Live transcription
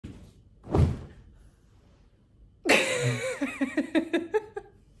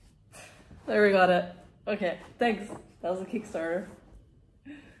There, we got it. Okay, thanks. That was a Kickstarter.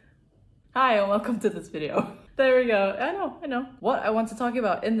 Hi, and welcome to this video. There we go. I know. What I want to talk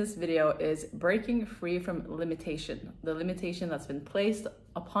about in this video is breaking free from limitation. The limitation that's been placed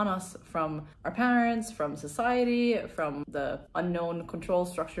upon us from our parents, from society, from the unknown control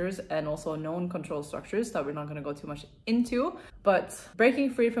structures and also known control structures that we're not going to go too much into, but breaking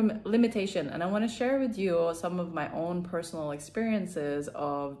free from limitation. And I want to share with you some of my own personal experiences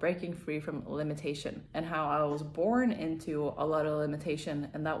of breaking free from limitation and how I was born into a lot of limitation,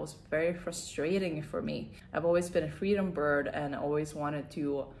 and that was very frustrating for me. I've always been a freedom bird and always wanted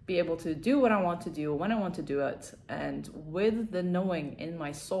to be able to do what I want to do when I want to do it, and with the knowing in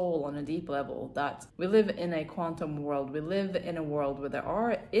my soul on a deep level that we live in a quantum world, we live in a world where there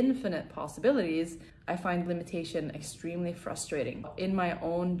are infinite possibilities, I find limitation extremely frustrating. In my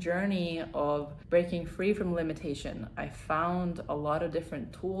own journey of breaking free from limitation, I found a lot of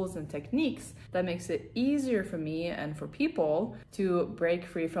different tools and techniques that makes it easier for me and for people to break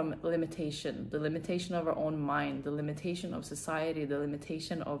free from limitation, the limitation of our own mind, the limitation of society, the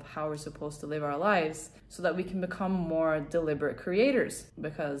limitation of how we're supposed to live our lives, so that we can become more deliberate creators,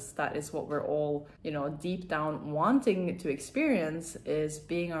 because that is what we're all, deep down wanting to experience, is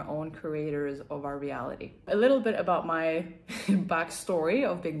being our own creators of our reality. A little bit about my backstory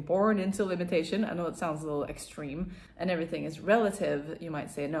of being born into limitation. I know it sounds a little extreme and everything is relative. You might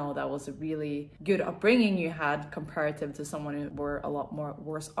say, no, that was a really good upbringing you had comparative to someone who were a lot more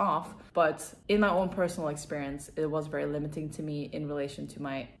worse off. But in my own personal experience, it was very limiting to me in relation to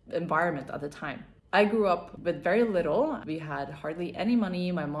my environment at the time. I grew up with very little. We had hardly any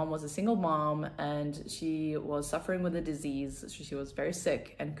money. My mom was a single mom and she was suffering with a disease. She was very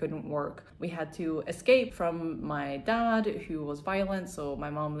sick and couldn't work. We had to escape from my dad, who was violent. So my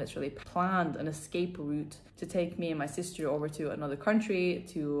mom literally planned an escape route to take me and my sister over to another country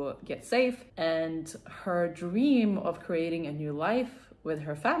to get safe. And her dream of creating a new life with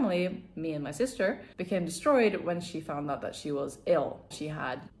her family, me and my sister, became destroyed when she found out that she was ill. She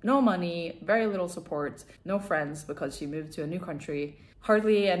had no money, very little support, no friends because she moved to a new country,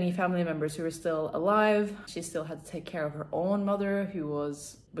 hardly any family members who were still alive. She still had to take care of her own mother, who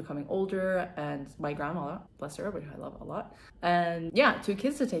was becoming older, and my grandma, bless her, which I love a lot. And yeah, 2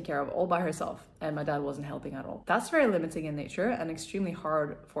 kids to take care of all by herself, and my dad wasn't helping at all. That's very limiting in nature and extremely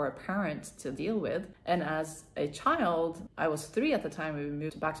hard for a parent to deal with. And as a child, I was 3 at the time we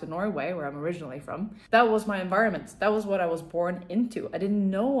moved back to Norway, where I'm originally from. That was my environment. That was what I was born into. I didn't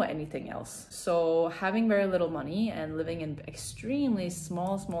know anything else. So having very little money and living in extremely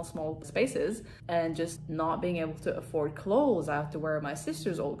small spaces, and just not being able to afford clothes. I had to wear my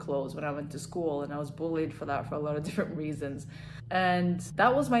sister's old clothes when I went to school, and I was bullied for that for a lot of different reasons. And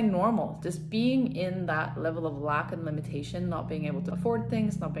that was my normal, just being in that level of lack and limitation, not being able to afford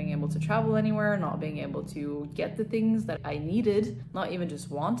things, not being able to travel anywhere, not being able to get the things that I needed, not even just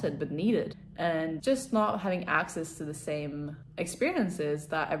wanted, but needed. And just not having access to the same experiences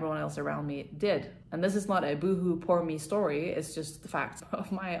that everyone else around me did. And this is not a boohoo poor me story, it's just the fact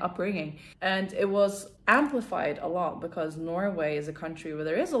of my upbringing. And it was amplified a lot because Norway is a country where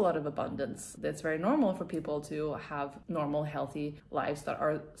there is a lot of abundance. It's very normal for people to have normal, healthy lives that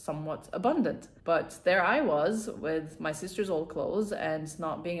are somewhat abundant. But there I was with my sister's old clothes and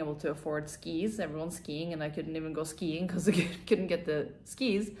not being able to afford skis. Everyone's skiing and I couldn't even go skiing because I couldn't get the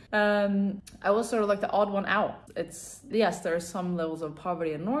skis. I was sort of like the odd one out. Yes, there are some levels of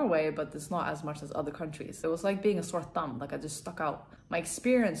poverty in Norway, but it's not as much as other countries. It was like being a sore thumb, like I just stuck out. My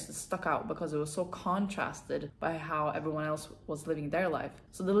experience just stuck out because it was so contrasted by how everyone else was living their life.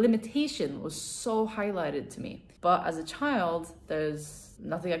 So the limitation was so highlighted to me. But as a child, there's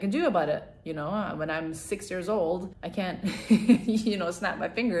nothing I can do about it. When I'm 6 years old, I can't, snap my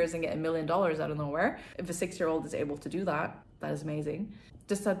fingers and get $1 million out of nowhere. If a 6-year-old is able to do that, that is amazing.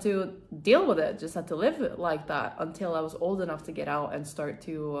 Just had to deal with it, just had to live like that until I was old enough to get out and start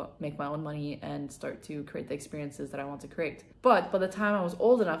to make my own money and start to create the experiences that I want to create. But by the time I was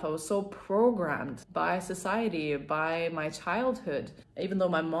old enough, I was so programmed by society, by my childhood. Even though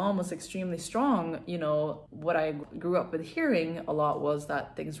my mom was extremely strong, what I grew up with hearing a lot was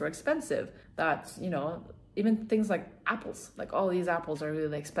that things were expensive, that, even things like apples, like all these apples are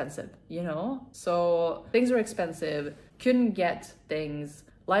really expensive, So things are expensive, couldn't get things,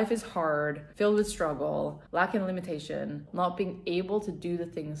 life is hard, filled with struggle, lacking limitation, not being able to do the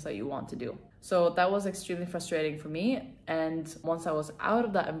things that you want to do. So that was extremely frustrating for me. And once I was out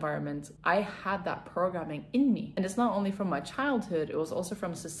of that environment, I had that programming in me. And it's not only from my childhood, it was also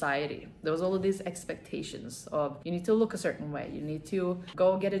from society. There was all of these expectations of you need to look a certain way, you need to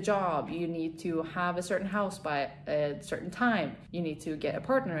go get a job, you need to have a certain house by a certain time, you need to get a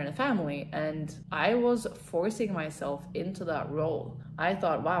partner and a family. And I was forcing myself into that role. I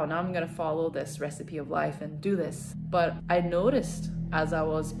thought, wow, now I'm gonna follow this recipe of life and do this. But I noticed as I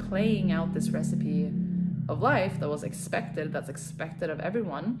was playing out this recipe of life that was expected, that's expected of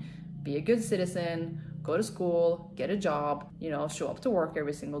everyone, be a good citizen, go to school, get a job, show up to work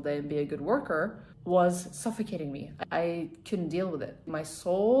every single day and be a good worker, was suffocating me. I couldn't deal with it. My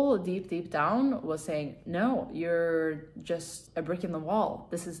soul deep down was saying, no, you're just a brick in the wall.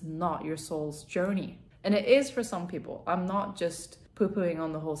 This is not your soul's journey. And it is for some people. I'm not just poo-pooing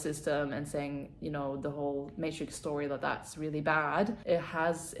on the whole system and saying, the whole matrix story that's really bad. It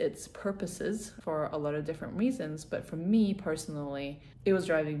has its purposes for a lot of different reasons, but for me personally, it was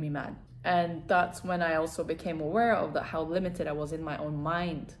driving me mad. And that's when I also became aware of how limited I was in my own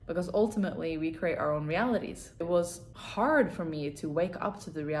mind, because ultimately we create our own realities. It was hard for me to wake up to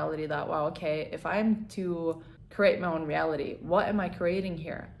the reality that, wow, okay, if I'm to create my own reality, what am I creating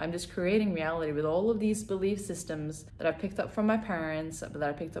here? I'm just creating reality with all of these belief systems that I picked up from my parents, that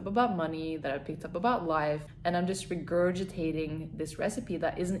I picked up about money, that I picked up about life, and I'm just regurgitating this recipe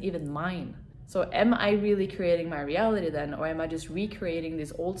that isn't even mine. So am I really creating my reality then, or am I just recreating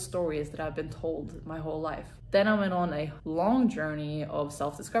these old stories that I've been told my whole life? Then I went on a long journey of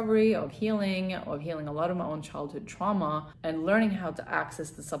self-discovery, of healing a lot of my own childhood trauma, and learning how to access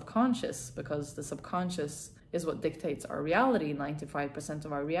the subconscious, because the subconscious is what dictates our reality. 95%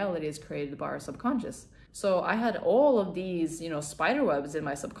 of our reality is created by our subconscious. So I had all of these, spider webs in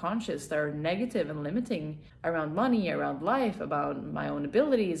my subconscious that are negative and limiting around money, around life, about my own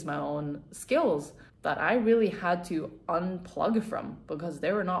abilities, my own skills, that I really had to unplug from because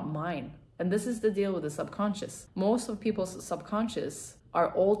they were not mine. And this is the deal with the subconscious. Most of people's subconscious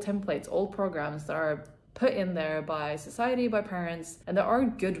are old templates, old programs that are put in there by society, by parents, and there are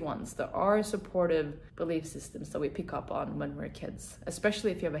good ones. There are supportive belief systems that we pick up on when we're kids,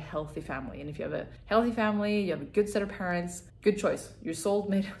 especially if you have a healthy family. And if you have a healthy family, you have a good set of parents, good choice. Your soul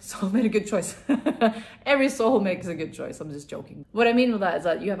made a good choice. Every soul makes a good choice. I'm just joking. What I mean with that is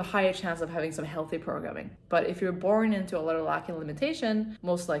that you have a higher chance of having some healthy programming. But if you're born into a lot of lack and limitation,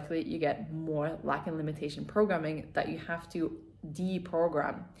 most likely you get more lack and limitation programming that you have to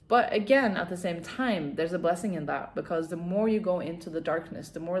deprogram. But again, at the same time, there's a blessing in that, because the more you go into the darkness,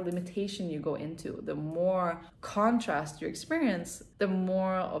 the more limitation you go into, the more contrast you experience, the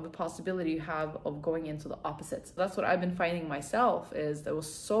more of a possibility you have of going into the opposite. So that's what I've been finding myself, is there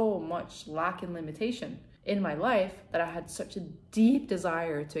was so much lack and limitation in my life that I had such a deep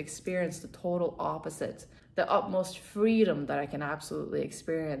desire to experience the total opposite, the utmost freedom that I can absolutely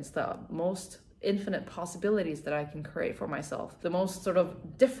experience, the most infinite possibilities that I can create for myself, the most sort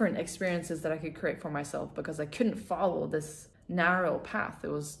of different experiences that I could create for myself, because I couldn't follow this narrow path. It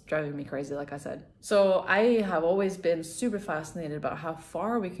was driving me crazy, like I said. So I have always been super fascinated about how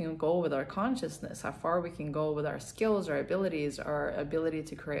far we can go with our consciousness, how far we can go with our skills, our abilities, our ability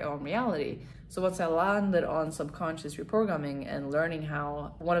to create our own reality. So once I landed on subconscious reprogramming and learning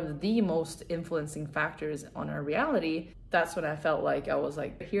how one of the most influencing factors on our reality, that's when I felt like I was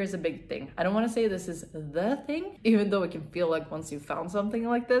like, here's a big thing. I don't want to say this is the thing, even though it can feel like once you've found something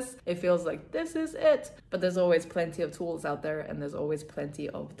like this, it feels like this is it. But there's always plenty of tools out there, and there's always plenty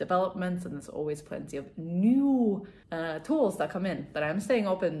of developments, and there's always plenty of new tools that come in that I'm staying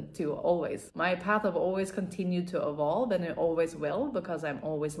open to always. My path have always continued to evolve, and it always will, because I'm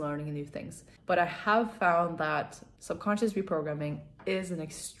always learning new things. But I have found that subconscious reprogramming is an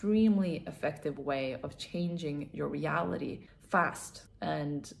extremely effective way of changing your reality fast,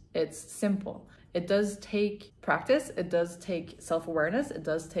 and it's simple. It does take practice, it does take self-awareness, it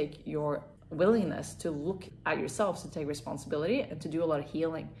does take your willingness to look at yourself, to take responsibility, and to do a lot of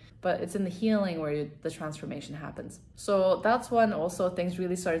healing. But it's in the healing where the transformation happens. So that's when also things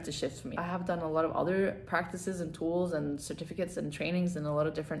really started to shift for me. I have done a lot of other practices and tools and certificates and trainings in a lot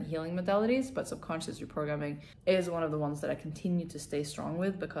of different healing modalities, but subconscious reprogramming is one of the ones that I continue to stay strong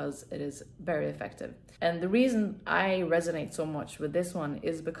with because it is very effective. And the reason I resonate so much with this one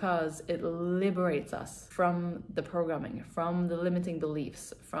is because it liberates us from the programming, from the limiting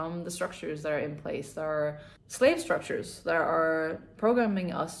beliefs, from the structures structures that are in place. There are slave structures that are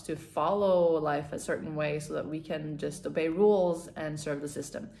programming us to follow life a certain way so that we can just obey rules and serve the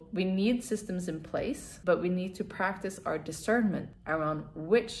system. We need systems in place, but we need to practice our discernment around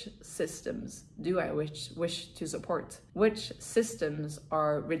which systems do I wish to support, which systems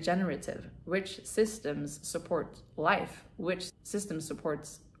are regenerative, which systems support life, which system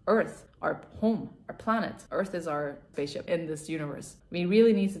supports Earth, our home, our planet. Earth is our spaceship in this universe. We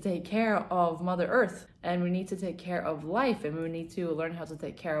really need to take care of Mother Earth, and we need to take care of life, and we need to learn how to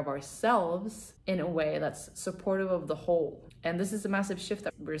take care of ourselves in a way that's supportive of the whole. And this is a massive shift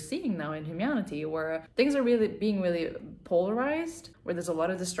that we're seeing now in humanity, where things are being really polarized, where there's a lot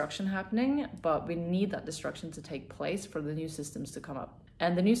of destruction happening, but we need that destruction to take place for the new systems to come up.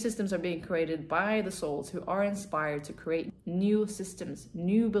 And the new systems are being created by the souls who are inspired to create new systems,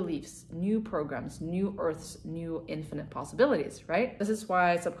 new beliefs, new programs, new Earths, new infinite possibilities, right? This is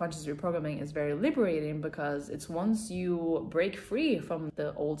why subconscious reprogramming is very liberating, because it's once you break free from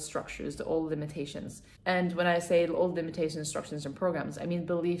the old structures, the old limitations. And when I say old limitations, structures, and programs, I mean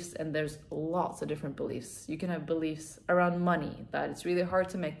beliefs, and there's lots of different beliefs. You can have beliefs around money, that it's really hard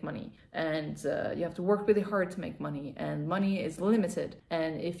to make money, and you have to work really hard to make money, and money is limited.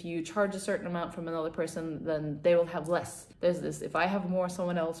 And if you charge a certain amount from another person, then they will have less. There's this, if I have more,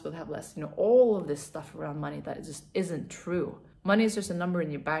 someone else will have less. You know, all of this stuff around money that just isn't true. Money is just a number in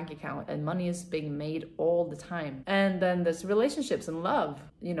your bank account, and money is being made all the time. And then there's relationships and love,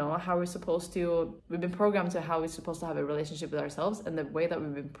 you know, how we've been programmed to how we're supposed to have a relationship with ourselves. And the way that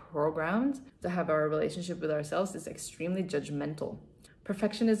we've been programmed to have our relationship with ourselves is extremely judgmental.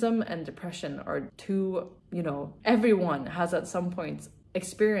 Perfectionism and depression are two, you know, everyone has at some point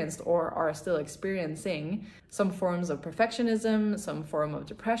experienced or are still experiencing some forms of perfectionism, some form of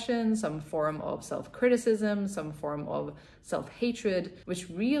depression, some form of self-criticism, some form of self-hatred, which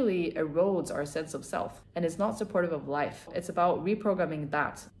really erodes our sense of self and is not supportive of life. It's about reprogramming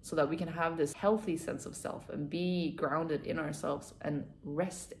that so that we can have this healthy sense of self and be grounded in ourselves and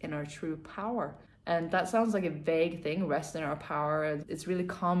rest in our true power. And that sounds like a vague thing, rest in our power. It's really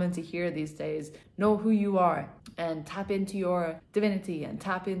common to hear these days, know who you are and tap into your divinity and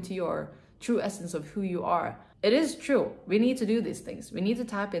tap into your true essence of who you are. It is true. We need to do these things. We need to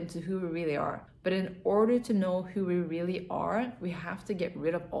tap into who we really are. But in order to know who we really are, we have to get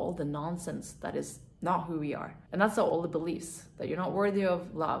rid of all the nonsense that is not who we are. And that's all the beliefs, that you're not worthy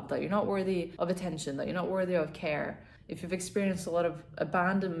of love, that you're not worthy of attention, that you're not worthy of care. If you've experienced a lot of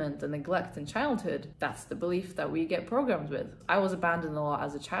abandonment and neglect in childhood, that's the belief that we get programmed with. I was abandoned a lot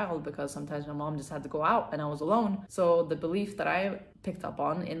as a child because sometimes my mom just had to go out and I was alone. So the belief that I picked up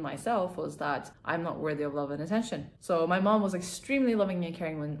on in myself was that I'm not worthy of love and attention. So my mom was extremely loving and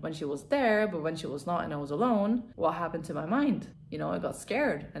caring when she was there, but when she was not and I was alone, what happened to my mind? You know, I got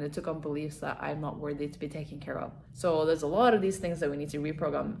scared and it took on beliefs that I'm not worthy to be taken care of. So there's a lot of these things that we need to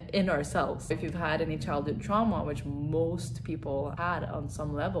reprogram in ourselves. If you've had any childhood trauma, which most people had on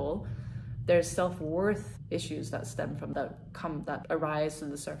some level, there's self-worth issues that stem from that arise to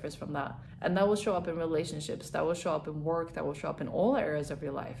the surface from that. And that will show up in relationships, that will show up in work, that will show up in all areas of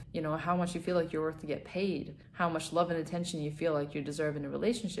your life. You know, how much you feel like you're worth to get paid, how much love and attention you feel like you deserve in a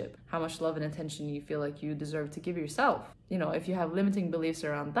relationship, how much love and attention you feel like you deserve to give yourself. You know, if you have limiting beliefs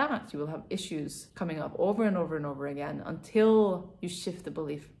around that, you will have issues coming up over and over and over again until you shift the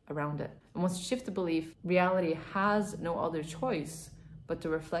belief around it. And once you shift the belief, reality has no other choice but to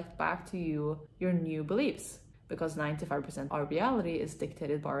reflect back to you your new beliefs, because 95% of our reality is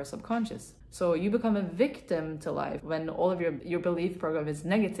dictated by our subconscious. So you become a victim to life when all of your belief program is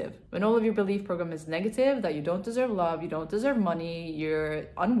negative. When all of your belief program is negative, that you don't deserve love, you don't deserve money, you're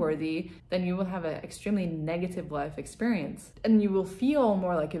unworthy, then you will have an extremely negative life experience. And you will feel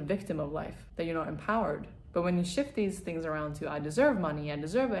more like a victim of life, that you're not empowered. But when you shift these things around to, I deserve money, I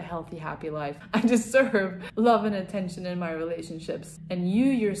deserve a healthy, happy life, I deserve love and attention in my relationships, and you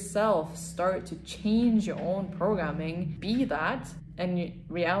yourself start to change your own programming, be that, and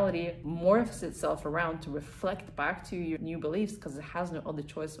reality morphs itself around to reflect back to your new beliefs because it has no other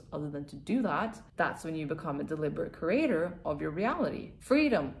choice other than to do that, that's when you become a deliberate creator of your reality.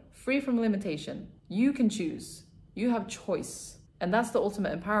 Freedom, free from limitation. You can choose. You have choice. And that's the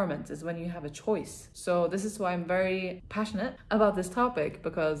ultimate empowerment, is when you have a choice. So this is why I'm very passionate about this topic,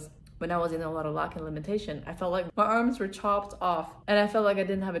 because when I was in a lot of lack and limitation, I felt like my arms were chopped off and I felt like I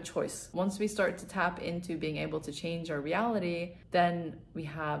didn't have a choice. Once we start to tap into being able to change our reality, then we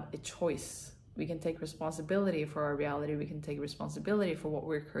have a choice. We can take responsibility for our reality. We can take responsibility for what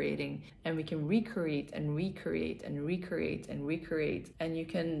we're creating, and we can recreate and recreate and recreate and recreate. And you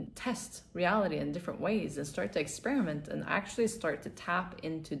can test reality in different ways and start to experiment and actually start to tap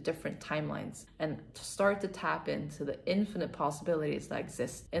into different timelines and to start to tap into the infinite possibilities that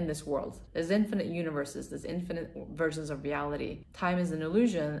exist in this world. There's infinite universes, there's infinite versions of reality. Time is an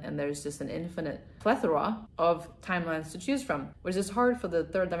illusion, and there's just an infinite plethora of timelines to choose from, which is hard for the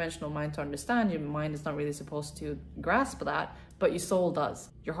third dimensional mind to understand. Your mind is not really supposed to grasp that, but your soul does.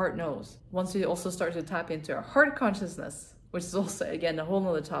 Your heart knows. Once you also start to tap into your heart consciousness, which is also, again, a whole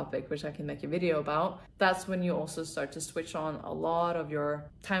nother topic, which I can make a video about, that's when you also start to switch on a lot of your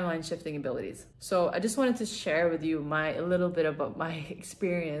timeline shifting abilities. So I just wanted to share with you a little bit about my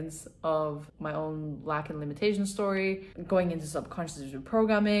experience of my own lack and limitation story, going into subconscious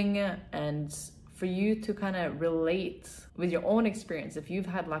reprogramming, and for you to kind of relate with your own experience. If you've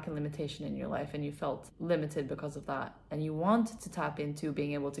had lack and limitation in your life and you felt limited because of that, and you want to tap into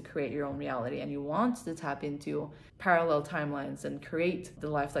being able to create your own reality, and you want to tap into parallel timelines and create the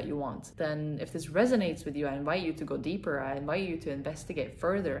life that you want, then if this resonates with you, I invite you to go deeper. I invite you to investigate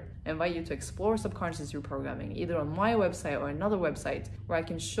further. I invite you to explore subconscious reprogramming, either on my website or another website where I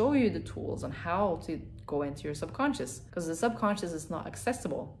can show you the tools on how to go into your subconscious, because the subconscious is not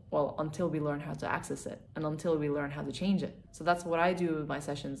accessible, well, until we learn how to access it and until we learn how to change it. So that's what I do with my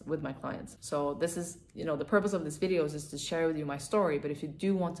sessions with my clients. So this is, the purpose of this video is just to share with you my story. But if you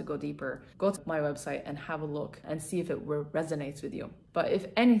do want to go deeper, go to my website and have a look and see if it resonates with you. But if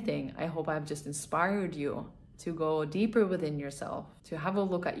anything, I hope I've just inspired you to go deeper within yourself, to have a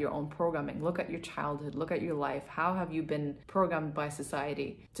look at your own programming, look at your childhood, look at your life. How have you been programmed by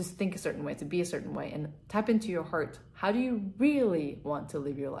society to think a certain way, to be a certain way, and tap into your heart. How do you really want to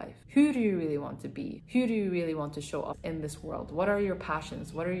live your life? Who do you really want to be? Who do you really want to show up in this world? What are your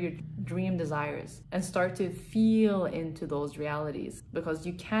passions? What are your dream desires? And start to feel into those realities, because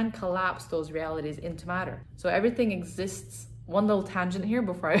you can collapse those realities into matter. So everything exists. One little tangent here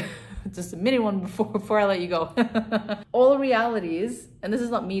before I, just a mini one before I let you go. All realities, and this is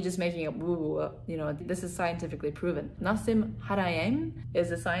not me just making up woo-woo, this is scientifically proven. Nassim Haramein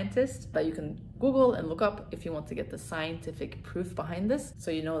is a scientist that you can Google and look up if you want to get the scientific proof behind this.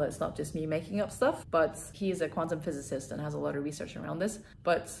 So you know that it's not just me making up stuff, but he is a quantum physicist and has a lot of research around this.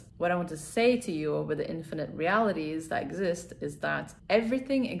 But what I want to say to you over the infinite realities that exist is that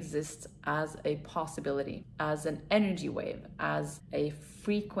everything exists as a possibility, as an energy wave, as a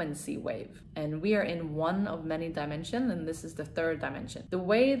frequency wave. And we are in one of many dimensions, and this is the third dimension. The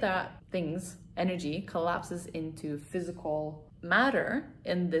way that things, energy, collapses into physical matter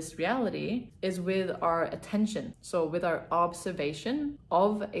in this reality is with our attention. So with our observation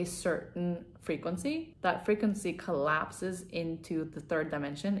of a certain frequency, that frequency collapses into the third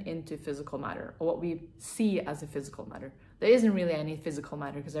dimension, into physical matter, or what we see as a physical matter. There isn't really any physical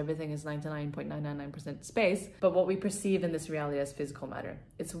matter because everything is 99.999% space, but what we perceive in this reality as physical matter.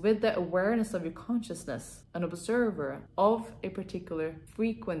 It's with the awareness of your consciousness, an observer of a particular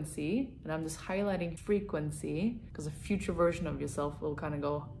frequency, and I'm just highlighting frequency because a future version of yourself will kind of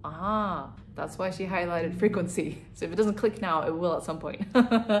go, aha, that's why she highlighted frequency. So if it doesn't click now, it will at some point.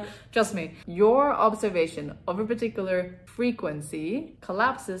 Trust me, your observation of a particular frequency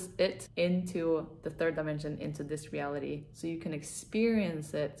collapses it into the third dimension, into this reality, so you can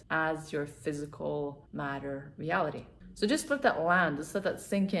experience it as your physical matter reality. So just let that land, just let that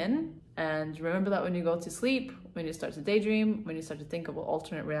sink in, and remember that when you go to sleep, when you start to daydream, when you start to think about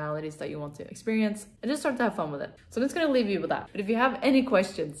alternate realities that you want to experience, and just start to have fun with it. So I'm just gonna leave you with that. But if you have any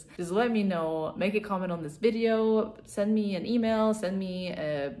questions, just let me know. Make a comment on this video, send me an email, send me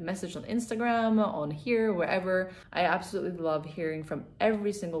a message on Instagram, on here, wherever. I absolutely love hearing from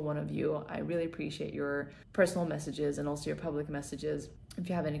every single one of you. I really appreciate your personal messages and also your public messages. If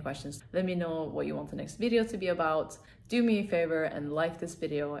you have any questions, let me know what you want the next video to be about. Do me a favor and like this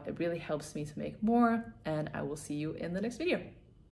video. It really helps me to make more, and I will see you in the next video.